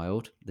the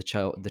child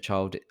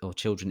or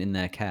children in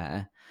their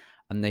care,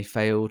 and they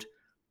failed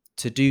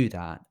to do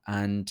that.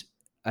 And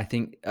I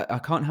think I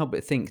can't help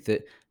but think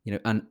that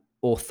an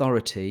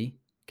authority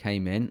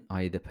came in,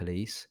 i.e., the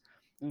police,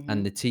 and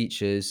Hmm. the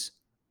teachers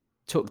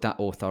took that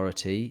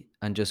authority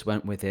and just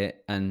went with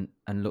it and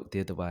looked the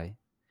other way.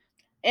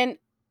 And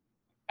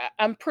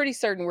I'm pretty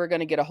certain we're going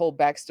to get a whole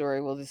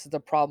backstory. Well, this is a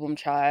problem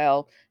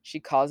child. She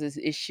causes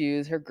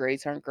issues. Her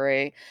grades aren't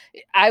great.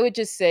 I would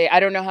just say, I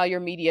don't know how your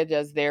media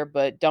does there,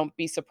 but don't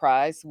be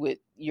surprised with,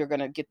 you're going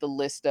to get the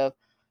list of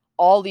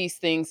all these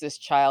things this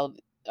child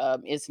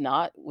is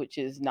not, which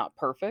is not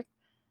perfect.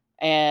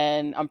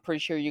 And I'm pretty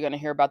sure you're going to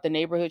hear about the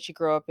neighborhood she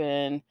grew up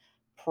in,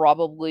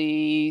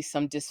 probably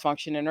some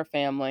dysfunction in her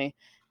family,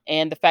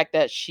 and the fact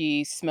that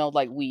she smelled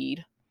like weed.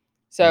 Yeah.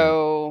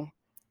 So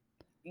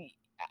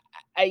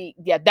y-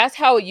 yeah, that's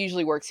how it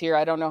usually works here.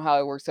 I don't know how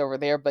it works over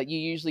there, but you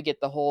usually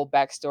get the whole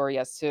backstory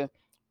as to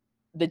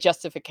the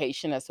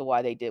justification as to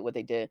why they did what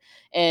they did.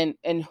 And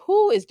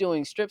who is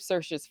doing strip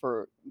searches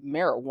for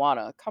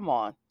marijuana? Come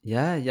on.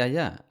 Yeah, yeah,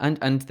 yeah.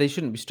 And they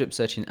shouldn't be strip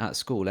searching at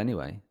school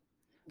anyway.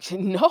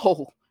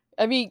 No.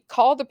 I mean,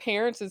 call the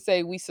parents and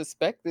say we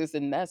suspect this,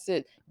 and that's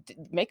it.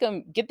 Make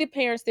them get the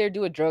parents there,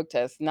 do a drug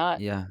test.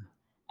 Not, Yeah.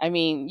 I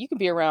mean, you can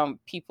be around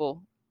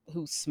people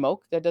who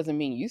smoke. That doesn't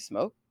mean you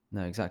smoke.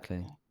 No,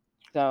 exactly.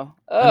 So,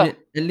 I mean, ugh.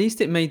 at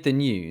least it made the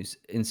news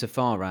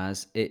insofar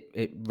as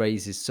it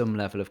raises some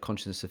level of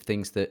consciousness of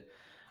things that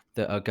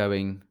are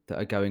going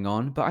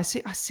on. But I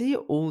see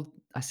it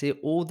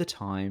all the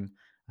time.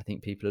 I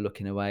think people are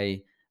looking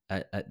away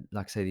at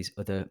like I say, these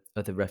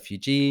other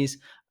refugees.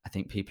 I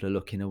think people are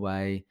looking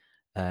away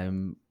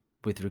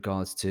with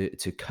regards to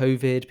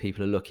COVID.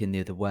 People are looking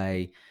the other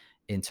way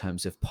in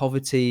terms of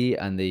poverty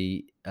and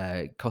the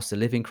cost of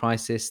living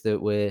crisis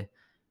that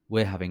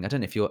we're having. I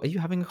don't know if are you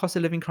having a cost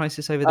of living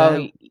crisis over Oh, there?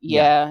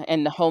 Yeah, yeah,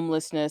 and the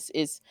homelessness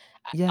is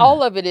yeah,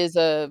 all of it is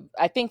a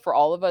I think for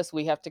all of us,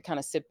 we have to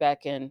kinda sit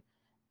back and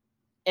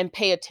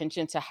pay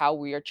attention to how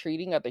we are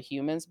treating other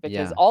humans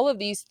because yeah, all of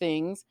these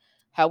things,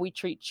 how we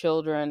treat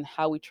children,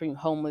 how we treat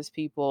homeless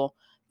people,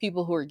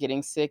 people who are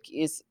getting sick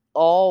is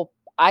all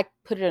I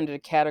put it under the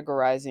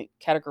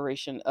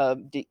categorization of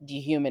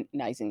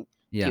dehumanizing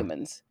yeah,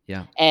 humans.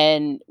 yeah.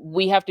 And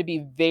we have to be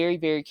very,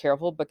 very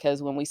careful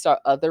because when we start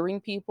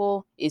othering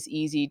people, it's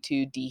easy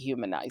to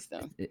dehumanize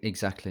them.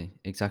 Exactly,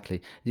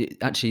 exactly.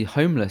 Actually,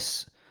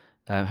 homelessness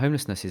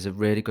is a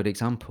really good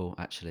example,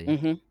 actually,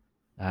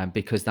 Mhm.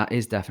 because that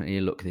is definitely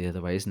a look the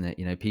other way, isn't it?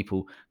 You know,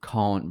 people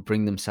can't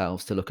bring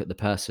themselves to look at the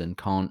person,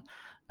 can't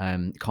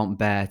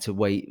bear to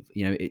wait.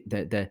 You know,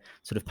 they're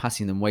sort of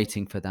passing them,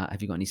 waiting for that.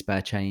 Have you got any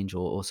spare change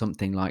or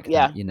something like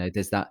Yeah. that? You know,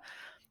 there's that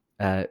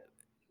uh,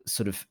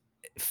 sort of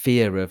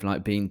fear of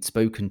like being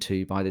spoken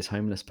to by this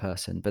homeless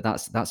person. But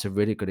that's a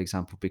really good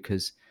example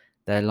because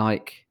they're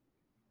like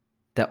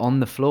they're on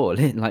the floor,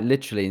 like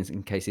literally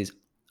in cases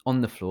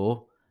on the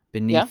floor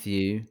Yeah. beneath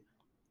you.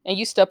 And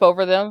you step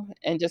over them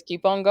and just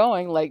keep on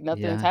going like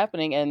nothing's Yeah.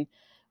 happening, and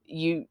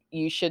you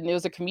shouldn't there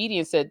was a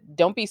comedian said,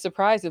 "Don't be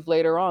surprised if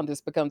later on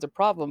this becomes a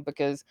problem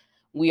because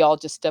we all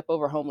just step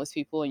over homeless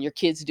people and your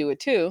kids do it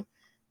too."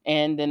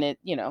 And then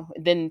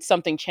then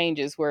something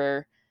changes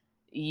where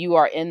you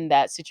are in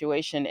that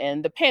situation,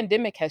 and the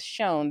pandemic has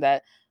shown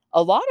that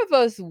a lot of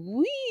us,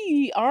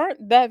 we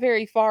aren't that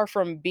very far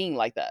from being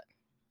like that.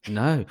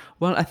 No.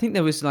 Well, I think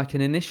there was like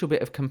an initial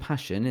bit of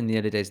compassion in the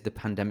early days of the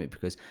pandemic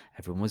because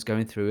everyone was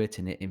going through it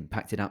and it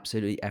impacted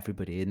absolutely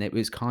everybody. And it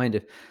was kind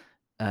of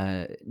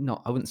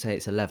not, I wouldn't say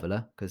it's a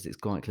leveler because it's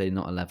quite clearly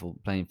not a level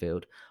playing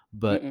field,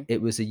 but Mm-mm.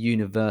 it was a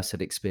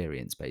universal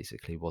experience,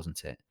 basically,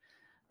 wasn't it?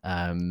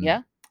 Um,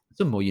 Yeah,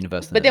 some more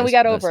universal but than then we others,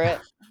 got but over it.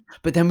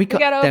 but then we We got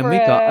got then over we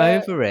got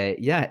it. over it.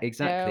 Yeah, Yeah,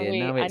 exactly. And we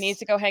now I need it's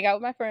to go hang out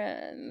with my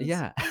friends.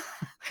 yeah.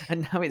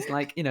 And now it's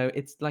like, you know,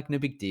 it's like no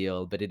big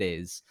deal, but it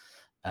is.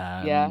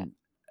 Yeah, Um,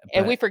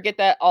 and we but forget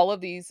that all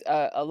of these,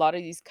 a lot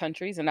of these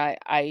countries, and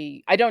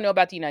I don't know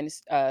about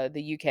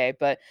the UK,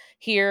 but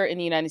here in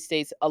the United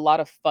States, a lot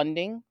of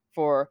funding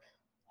for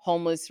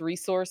homeless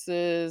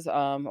resources,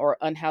 or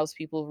unhoused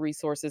people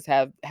resources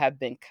have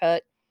been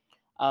cut.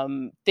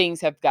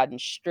 Things have gotten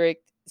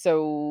strict,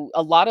 so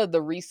a lot of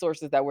the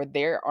resources that were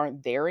there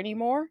aren't there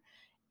anymore.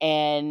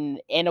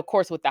 And of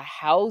course, with the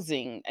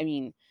housing, I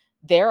mean,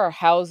 there are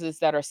houses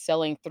that are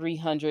selling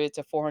 300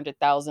 to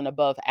 400,000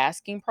 above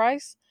asking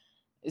price,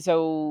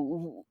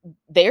 so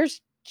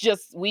there's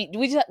just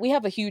we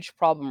have a huge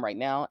problem right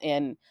now,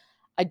 and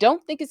I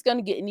don't think it's going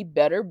to get any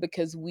better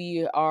because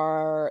we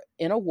are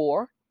in a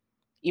war,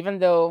 even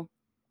though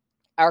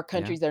our yeah,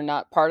 countries are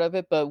not part of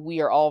it, but we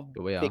are all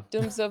but we are.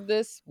 victims of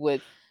this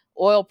with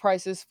oil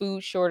prices,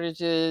 food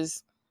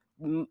shortages,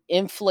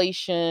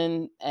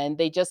 inflation, and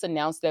they just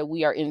announced that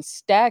we are in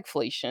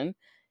stagflation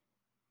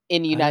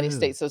in the United Oh,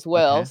 States as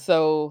well. okay.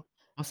 So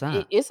What's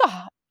that? it's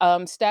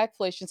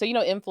stagflation. So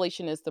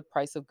inflation is the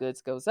price of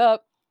goods goes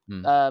up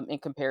Hmm. in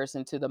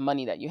comparison to the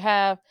money that you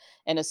have,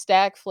 and a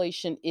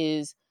stagflation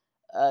is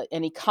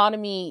an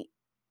economy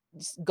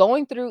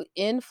going through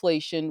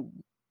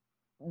inflation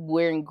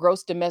wherein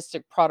gross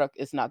domestic product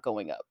is not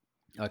going up.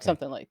 Okay.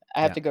 Something like that.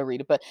 I have Yeah. to go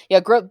read it. But yeah,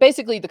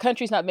 basically the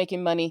country's not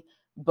making money,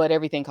 but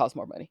everything costs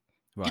more money.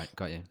 Right.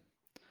 Got you.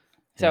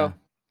 Yeah. So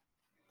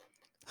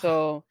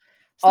so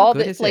It's not all the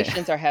good, is it?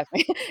 inflations are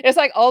happening. It's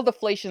like all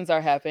deflations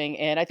are happening.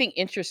 And I think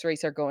interest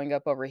rates are going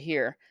up over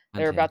here. And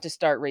They're here. about to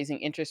start raising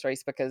interest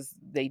rates because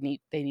they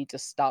need to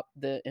stop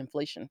the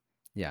inflation.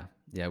 Yeah.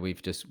 Yeah.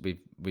 We've just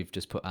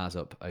put ours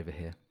up over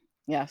here.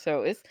 Yeah,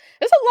 so it's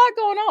a lot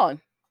going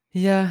on.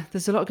 Yeah.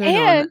 There's a lot going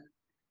on, And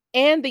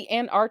and the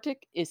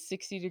Antarctic is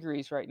 60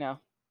 degrees right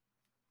now.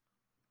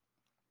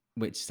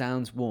 which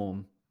sounds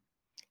warm.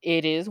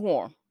 It is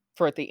warm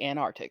for the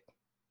Antarctic.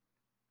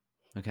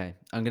 Okay.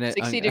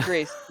 60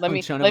 degrees. Let I'm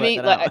me trying to let work me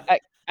that let out.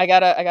 I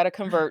gotta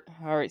convert.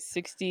 All right,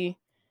 60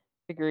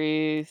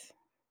 degrees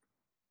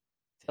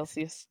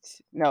Celsius.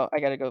 No, I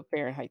gotta go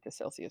Fahrenheit to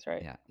Celsius,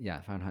 right? Yeah.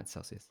 Yeah. Fahrenheit,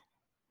 Celsius.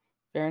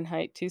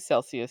 Fahrenheit to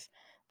Celsius.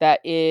 That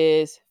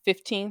is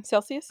 15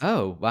 Celsius.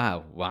 Oh,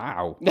 wow.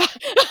 Wow.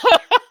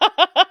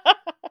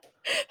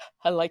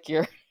 I like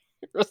your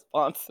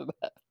response to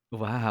that.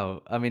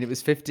 Wow. I mean,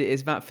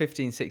 it's about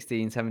 15,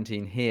 16,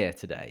 17 here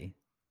today.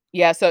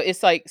 Yeah, so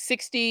it's like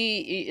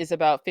 60 is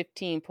about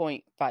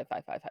 15.55555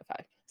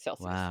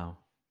 Celsius. Wow.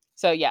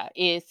 So yeah,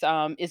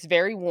 it's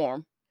very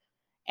warm,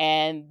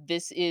 and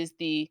this is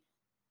the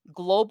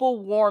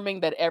global warming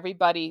that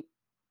everybody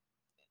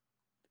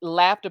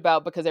laughed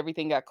about because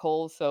everything got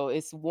cold. So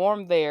it's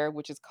warm there,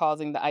 which is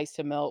causing the ice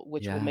to melt,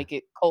 which will Yeah. make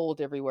it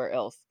cold everywhere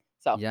else.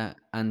 So Yeah,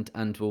 and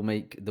will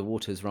make the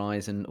waters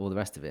rise and all the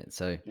rest of it.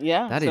 So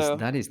yeah, that is so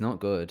that is not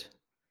good.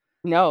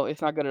 no,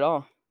 it's not good at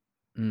all.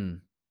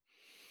 Mm.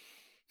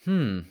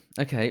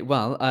 Okay.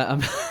 Well,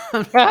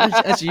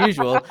 as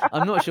usual,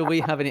 I'm not sure we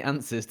have any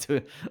answers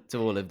to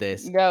all of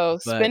this, No,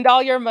 but spend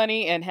all your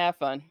money and have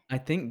fun. I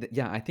think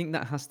that I think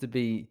that has to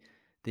be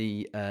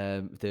the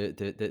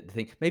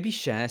thing. Maybe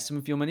share some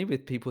of your money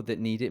with people that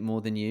need it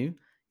more than you.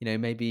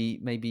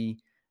 Maybe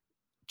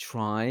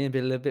try and be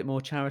a little bit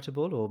more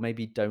charitable, or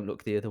maybe don't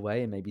look the other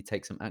way and maybe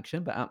take some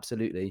action. But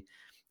absolutely,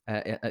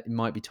 it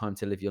might be time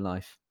to live your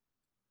life.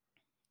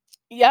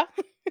 Yeah,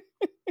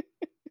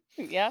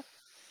 yeah,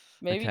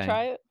 maybe Okay.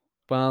 try it.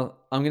 Well,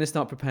 I'm going to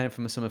start preparing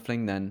for my summer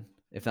fling then,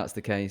 if that's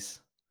the case.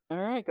 All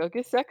right, go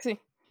get sexy.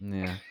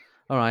 Yeah.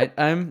 All right.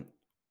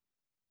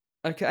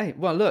 Okay.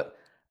 Well, look.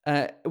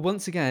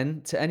 Once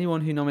again, to anyone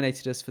who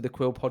nominated us for the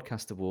Quill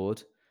Podcast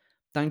Award,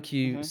 thank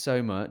you Mhm.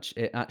 so much.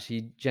 It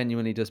actually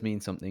genuinely does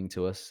mean something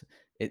to us.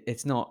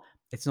 It's not.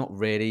 It's not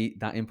really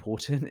that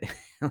important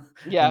in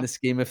Yeah, the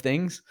scheme of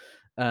things.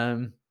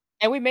 Um,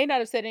 and we may not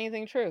have said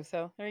anything true,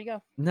 so there you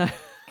go. no.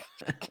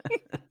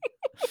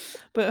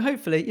 But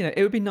hopefully,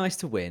 it would be nice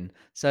to win.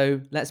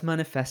 So let's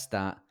manifest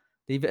that.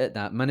 Leave it at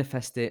that.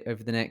 Manifest it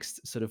over the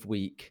next sort of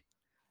week.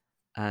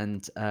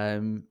 And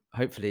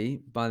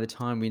hopefully, by the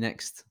time we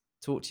next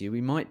talk to you,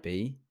 we might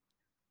be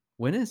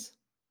winners.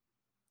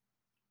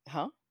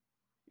 Huh?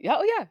 Yeah,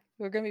 oh yeah,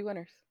 we're gonna be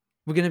winners.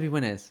 We're going to be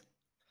winners.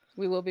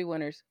 We will be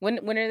winners. When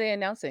are they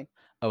announcing?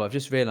 Oh, I've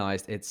just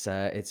realised it's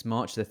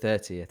March the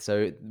 30th,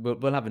 so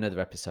we'll have another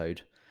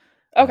episode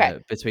Okay,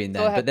 between so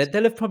we'll then. have But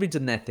they'll have probably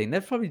done their thing.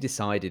 They've probably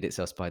decided it's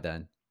us by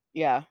then.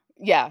 yeah,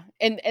 yeah,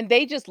 and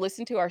they just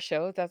listen to our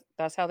show.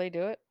 That's how they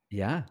do it.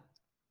 Yeah,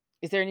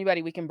 Is there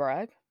anybody we can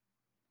bribe?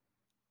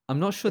 I'm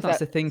not sure Is that's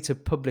that the thing to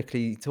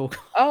publicly talk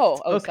oh,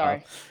 talk of.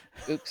 sorry.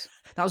 Oops.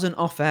 That was an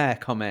off-air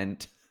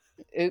comment.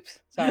 Oops,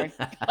 sorry.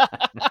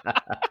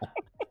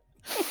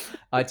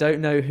 I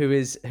don't know who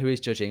is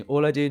judging.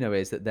 All I do know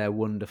is that they're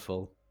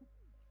wonderful.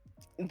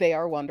 They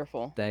are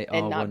wonderful They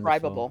and are not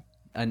wonderful,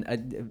 bribable.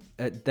 and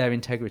their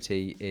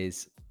integrity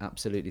is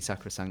absolutely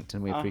sacrosanct,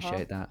 and we Uh-huh,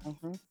 appreciate that.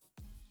 mhm.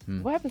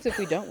 Hmm. What happens if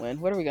we don't win?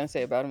 What are we gonna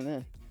say about them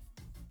then?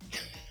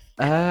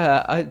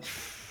 Uh, I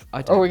I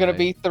Are don't we gonna know.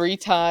 be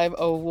three-time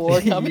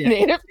award Yeah,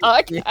 nominated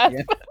podcast?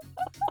 yeah.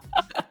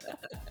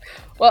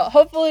 Well,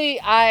 hopefully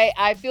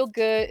I feel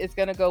good. It's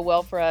gonna go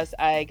well for us.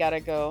 I gotta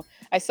go.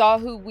 I saw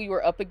who we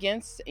were up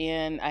against,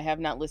 and I have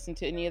not listened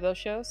to any of those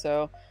shows.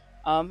 So,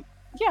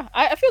 yeah,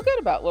 I feel good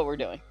about what we're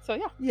doing. So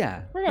yeah,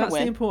 Yeah, we're gonna that's the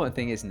win. important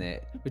thing, isn't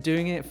it? We're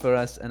doing it for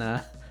us and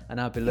our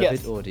beloved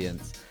Yes,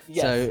 audience.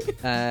 yes,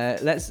 So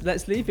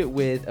let's leave it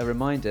with a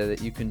reminder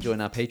that you can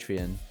join our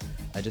Patreon.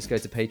 Just go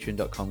to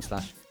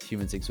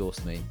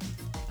patreon.com/humansexhaustme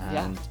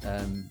yeah.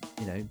 and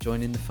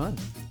join in the fun.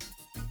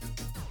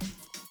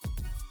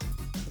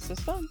 This was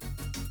fun.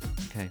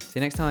 Okay, see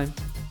you next time.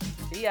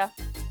 See ya.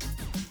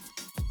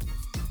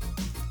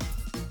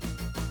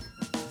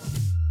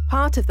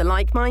 Part of the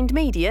Like Mind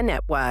Media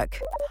Network.